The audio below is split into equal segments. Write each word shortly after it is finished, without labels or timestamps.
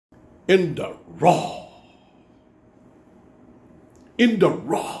in the raw. In the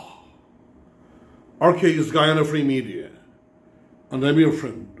raw. RK is Guyana Free Media, and I'm your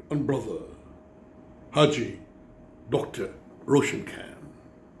friend and brother, Hajji, Dr. Roshan Khan.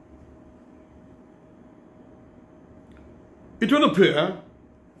 It will appear,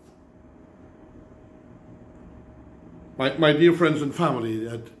 my dear friends and family,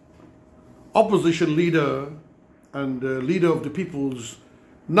 that opposition leader and leader of the People's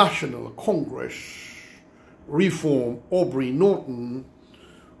National Congress, Reform, AUBREY, NORTON,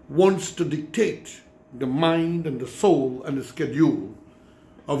 wants to dictate the mind and the soul and the schedule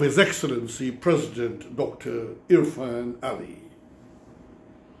of His Excellency President Dr. Irfan Ali.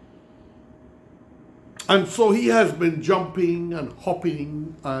 And so he has been jumping and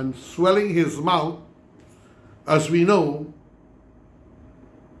hopping and swelling his mouth. As we know,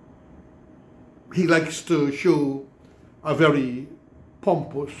 he likes to show a very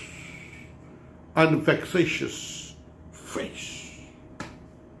pompous and vexatious face.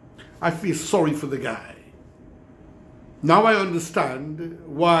 I feel sorry for the guy. Now I understand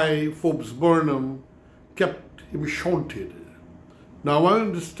why Forbes Burnham kept him shunted. Now I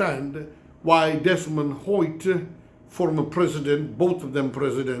understand why Desmond Hoyt, former president, both of them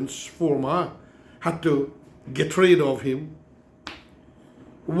presidents, former, had to get rid of him.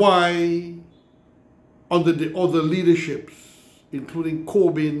 Why under the other leaderships, including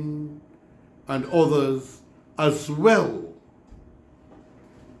Corbyn and others, as well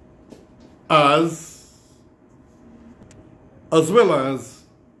as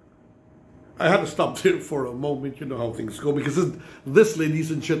I had to stop there for a moment, you know how things go, because this, ladies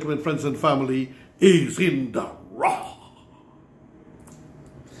and gentlemen, friends and family, is in the raw.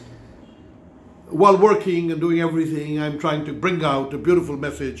 While working and doing everything, I'm trying to bring out a beautiful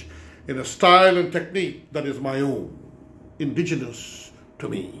message in a style and technique that is my own, indigenous to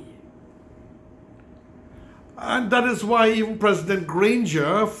me. And that is why even President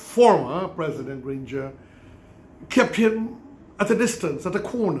Granger, former President Granger, kept him at a distance, at a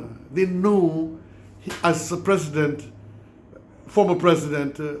corner. They know, as the president, former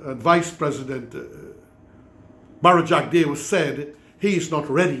president and vice president Barajak Davis said, he is not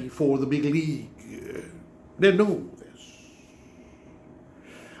ready for the big league. They know this.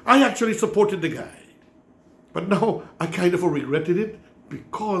 I actually supported the guy, but now I kind of regretted it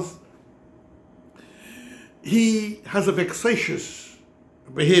because he has a vexatious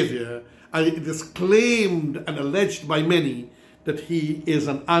behavior, and it is claimed and alleged by many that he is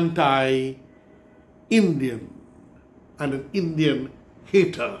an anti-Indian and an Indian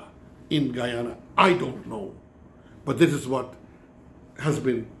hater in Guyana. I don't know, but this is what has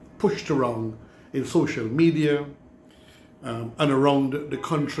been pushed around in social media and around the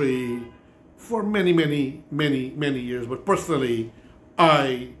country for many years. But personally,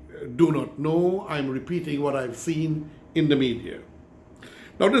 I do not know. I'm repeating what I've seen in the media.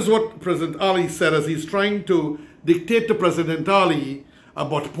 Now, this is what President Ali said as he's trying to dictate to President Ali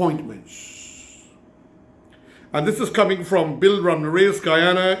about appointments. And this is coming from Bill Ramirez,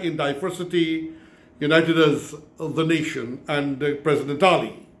 Guyana in Diversity, United as the Nation, and President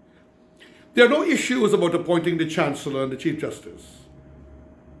Ali. There are no issues about appointing the Chancellor and the Chief Justice.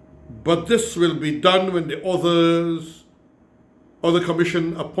 But this will be done when the other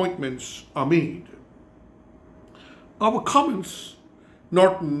commission appointments are made. Our comments,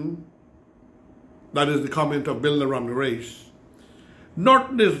 Norton, that is the comment of Bill Ramirez,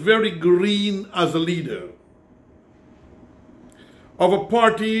 Norton is very green as a leader of a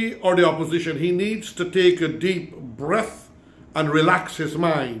party or the opposition. He needs to take a deep breath and relax his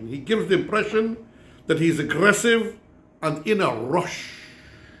mind. He gives the impression that he's aggressive and in a rush.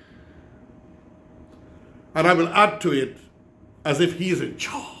 And I will add to it, as if he is in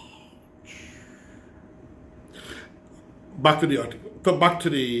charge. Back to the article, back to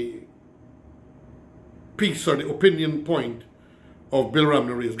the piece or the opinion point of Bill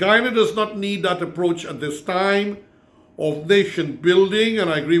Ramirez. Guyana does not need that approach at this time of nation building, and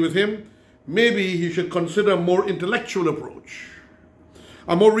I agree with him. Maybe he should consider a more intellectual approach,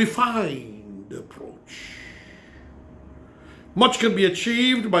 a more refined approach. Much can be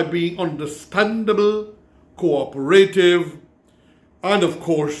achieved by being understandable, cooperative, and of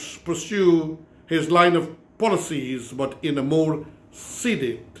course pursue his line of policies, but in a more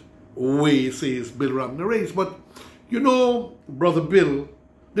sedate way, says Bill Ramirez. But you know, Brother Bill,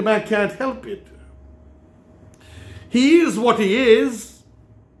 the man can't help it. He is what he is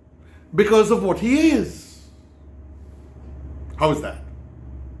because of what he is. How is that?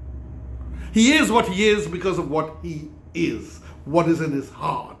 He is what he is because of what he is, what is in his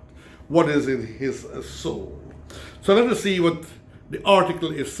heart, what is in his soul. So let us see what the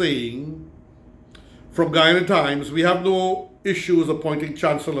article is saying, from Guyana Times, we have no issues appointing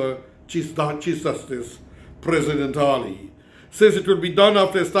Chancellor Chief Justice President Ali. Says it will be done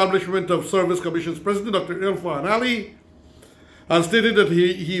after establishment of Service Commission's President, Dr. Irfan Ali, and stated that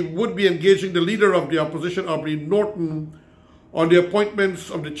he would be engaging the leader of the opposition, AUBREY NORTON, on the appointments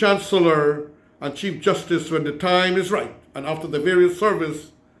of the Chancellor and Chief Justice when the time is right, and after the various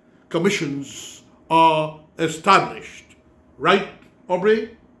service commissions are established. Right,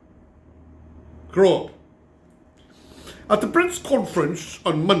 AUBREY? Grow up. At the press conference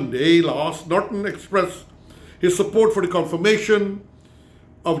on Monday last, Norton expressed his support for the confirmation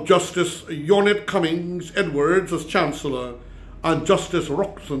of Justice Yonette Cummings Edwards as Chancellor and Justice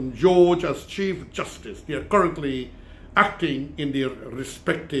Roshan George as Chief Justice. They are currently acting in their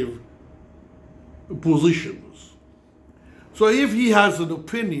respective positions. So if he has an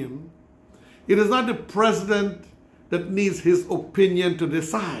opinion, it is not the president that needs his opinion to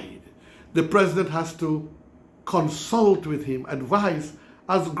decide. The president has to consult with him, advise,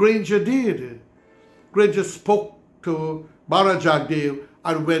 as Granger did. Granger spoke to Bara Jagdev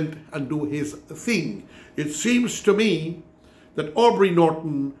and went and do his thing. It seems to me that AUBREY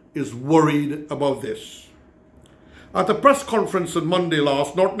NORTON is worried about this. At a press conference on Monday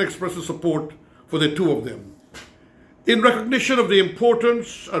last, Norton expressed his support for the two of them. In recognition of the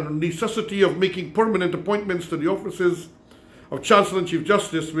importance and necessity of making permanent appointments to the offices of Chancellor and Chief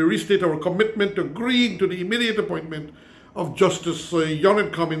Justice, we restate our commitment to agreeing to the immediate appointment of Justice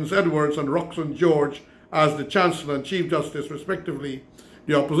Yonette Cummings Edwards and Roshan George as the Chancellor and Chief Justice, respectively,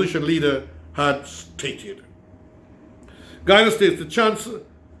 the opposition leader had stated. Guyana states the Chancellor,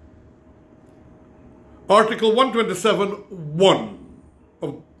 Article 127(1)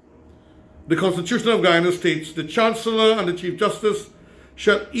 of the Constitution of Guyana states the Chancellor and the Chief Justice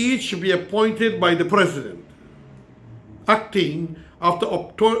shall each be appointed by the President, acting after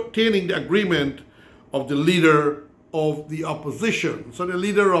obtaining the agreement of the leader of the opposition. So the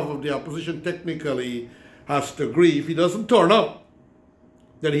leader of the opposition technically has to agree. If he doesn't turn up,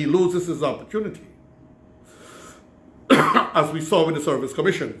 then he loses his opportunity, as we saw with the service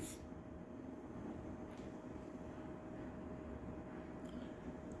commissions.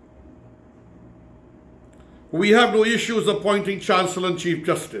 We have no issues appointing Chancellor and Chief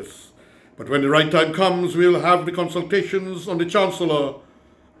Justice, but when the right time comes, we'll have the consultations on the Chancellor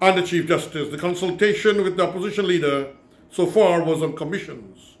and the Chief Justice. The consultation with the opposition leader so far was on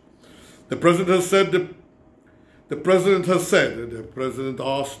commissions. The President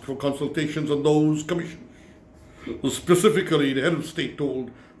asked for consultations on those commissions. Specifically, the head of state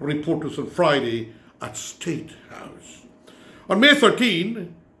told reporters on Friday at State House. On May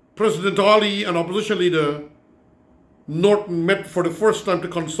 13, President Ali and opposition leader Norton met for the first time to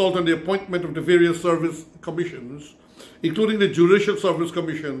consult on the appointment of the various service commissions, including the Judicial Service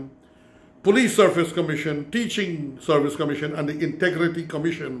Commission, Police Service Commission, Teaching Service Commission, and the Integrity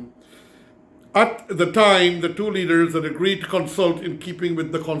Commission. At the time, the two leaders had agreed to consult in keeping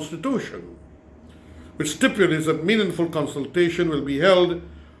with the Constitution, which stipulates that meaningful consultation will be held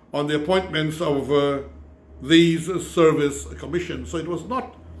on the appointments of these service commissions. So it was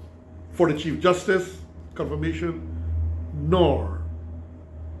not for the Chief Justice confirmation, nor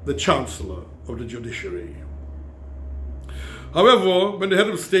the Chancellor of the Judiciary. However, when the head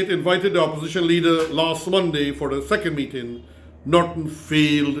of state invited the opposition leader last Monday for the second meeting, Norton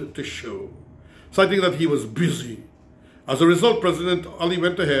failed to show, citing that he was busy. As a result, President Ali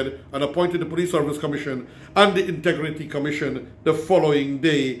went ahead and appointed the Police Service Commission and the Integrity Commission the following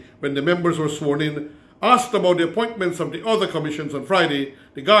day. When the members were sworn in, asked about the appointments of the other commissions on Friday,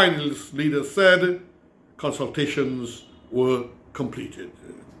 the Guyanese leader said consultations were completed.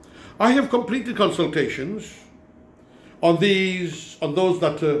 I have completed consultations on those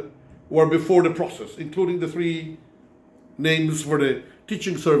that were before the process, including the three names for the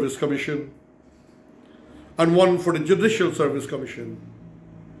Teaching Service Commission and one for the Judicial Service Commission,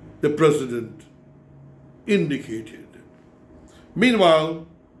 the President indicated. Meanwhile,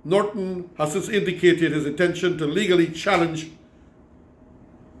 Norton has since indicated his intention to legally challenge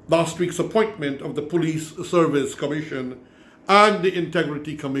last week's appointment of the Police Service Commission and the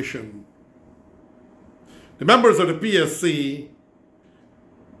Integrity Commission. The members of the PSC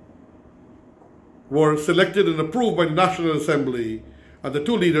were selected and approved by the National Assembly, and the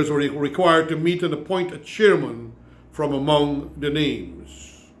two leaders were required to meet and appoint a chairman from among the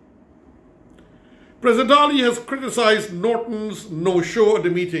names. President Ali has criticized Norton's no-show at the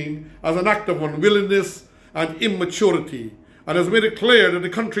meeting as an act of unwillingness and immaturity, and has made it clear that the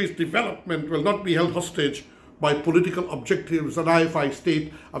country's development will not be held hostage by political objectives, and I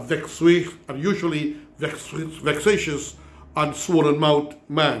state a usually vexatious and swollen-mouthed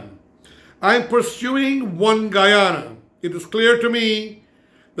man. I am pursuing one Guyana. It is clear to me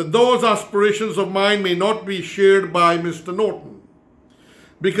that those aspirations of mine may not be shared by Mr. Norton,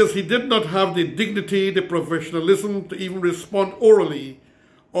 because he did not have the dignity, the professionalism to even respond orally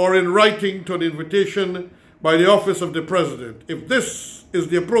or in writing to an invitation by the office of the President. If this is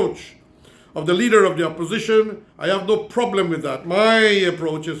the approach of the leader of the opposition, I have no problem with that. My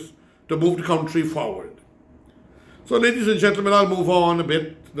approach is to move the country forward. So, ladies and gentlemen, I'll move on a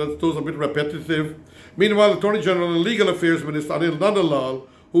bit. Those are a bit repetitive. Meanwhile, Attorney General and Legal Affairs Minister Anil Nandalal,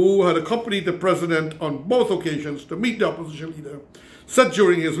 who had accompanied the President on both occasions to meet the opposition leader, said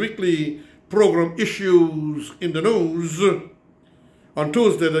during his weekly program Issues in the News on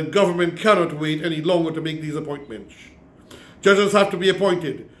Tuesday that government cannot wait any longer to make these appointments. Judges have to be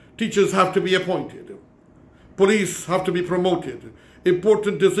appointed. Teachers have to be appointed. Police have to be promoted.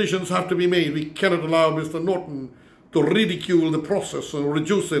 Important decisions have to be made. We cannot allow Mr. Norton to ridicule the process and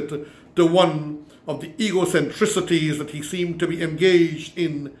reduce it to one of the egocentricities that he seemed to be engaged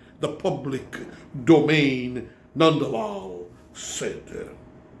in the public domain, Nandalal said.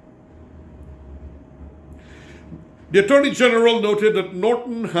 The Attorney General noted that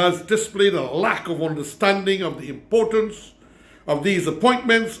Norton has displayed a lack of understanding of the importance of these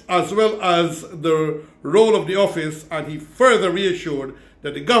appointments as well as the role of the office, and he further reassured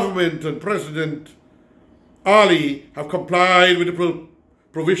that the government and President Ali have complied with the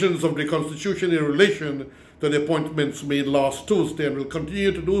provisions of the Constitution in relation to the appointments made last Tuesday and will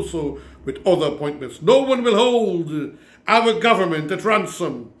continue to do so with other appointments. No one will hold our government at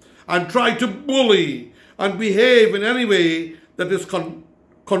ransom and try to bully and behave in any way that is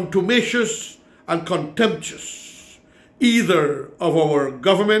contumacious and contemptuous, either of our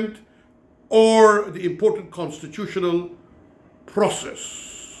government or the important constitutional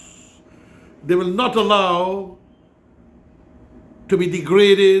process. They will not allow to be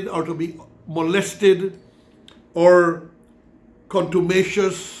degraded or to be molested or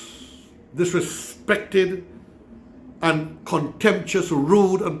contumacious, disrespected, and contemptuous,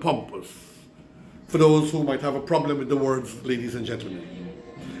 rude, and pompous. For those who might have a problem with the words, ladies and gentlemen,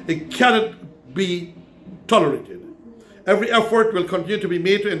 it cannot be tolerated. Every effort will continue to be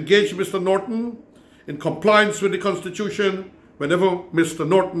made to engage Mr. Norton in compliance with the Constitution. Whenever Mr.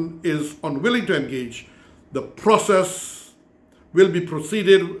 Norton is unwilling to engage, the process will be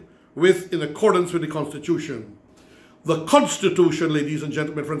proceeded with in accordance with the Constitution. The Constitution, ladies and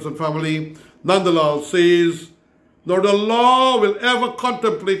gentlemen, friends and family, Nandalal says, nor the law will ever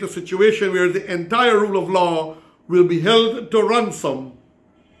contemplate a situation where the entire rule of law will be held to ransom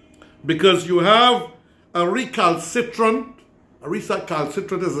because you have a recalcitrant. A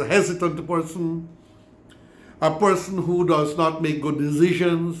recalcitrant is a hesitant person, a person who does not make good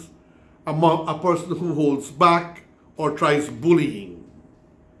decisions, a person who holds back or tries bullying.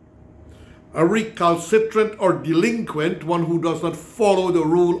 A recalcitrant or delinquent, one who does not follow the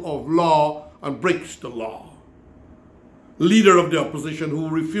rule of law and breaks the law. Leader of the opposition who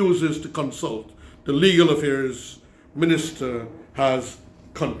refuses to consult the legal affairs minister has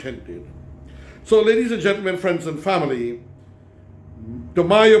contended. So, ladies and gentlemen, friends and family, to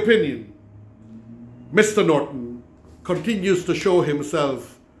my opinion, Mr. Norton continues to show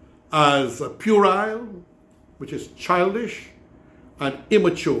himself as puerile, which is childish and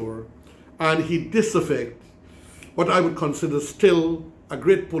immature, and he disaffects what I would consider still a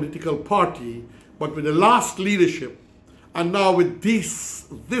great political party, but with the last leadership, and now with this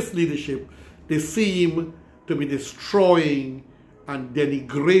leadership, they seem to be destroying and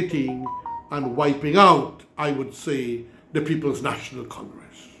denigrating and wiping out, I would say, the People's National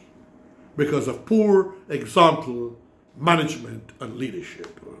Congress because of poor example, management, and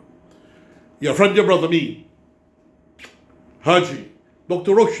leadership. Your friend, your brother, me, Hajji,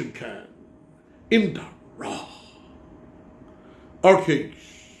 Dr. Roshan Khan, in the raw. Our case,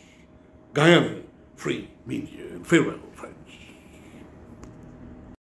 Guyana Free Media, and farewell.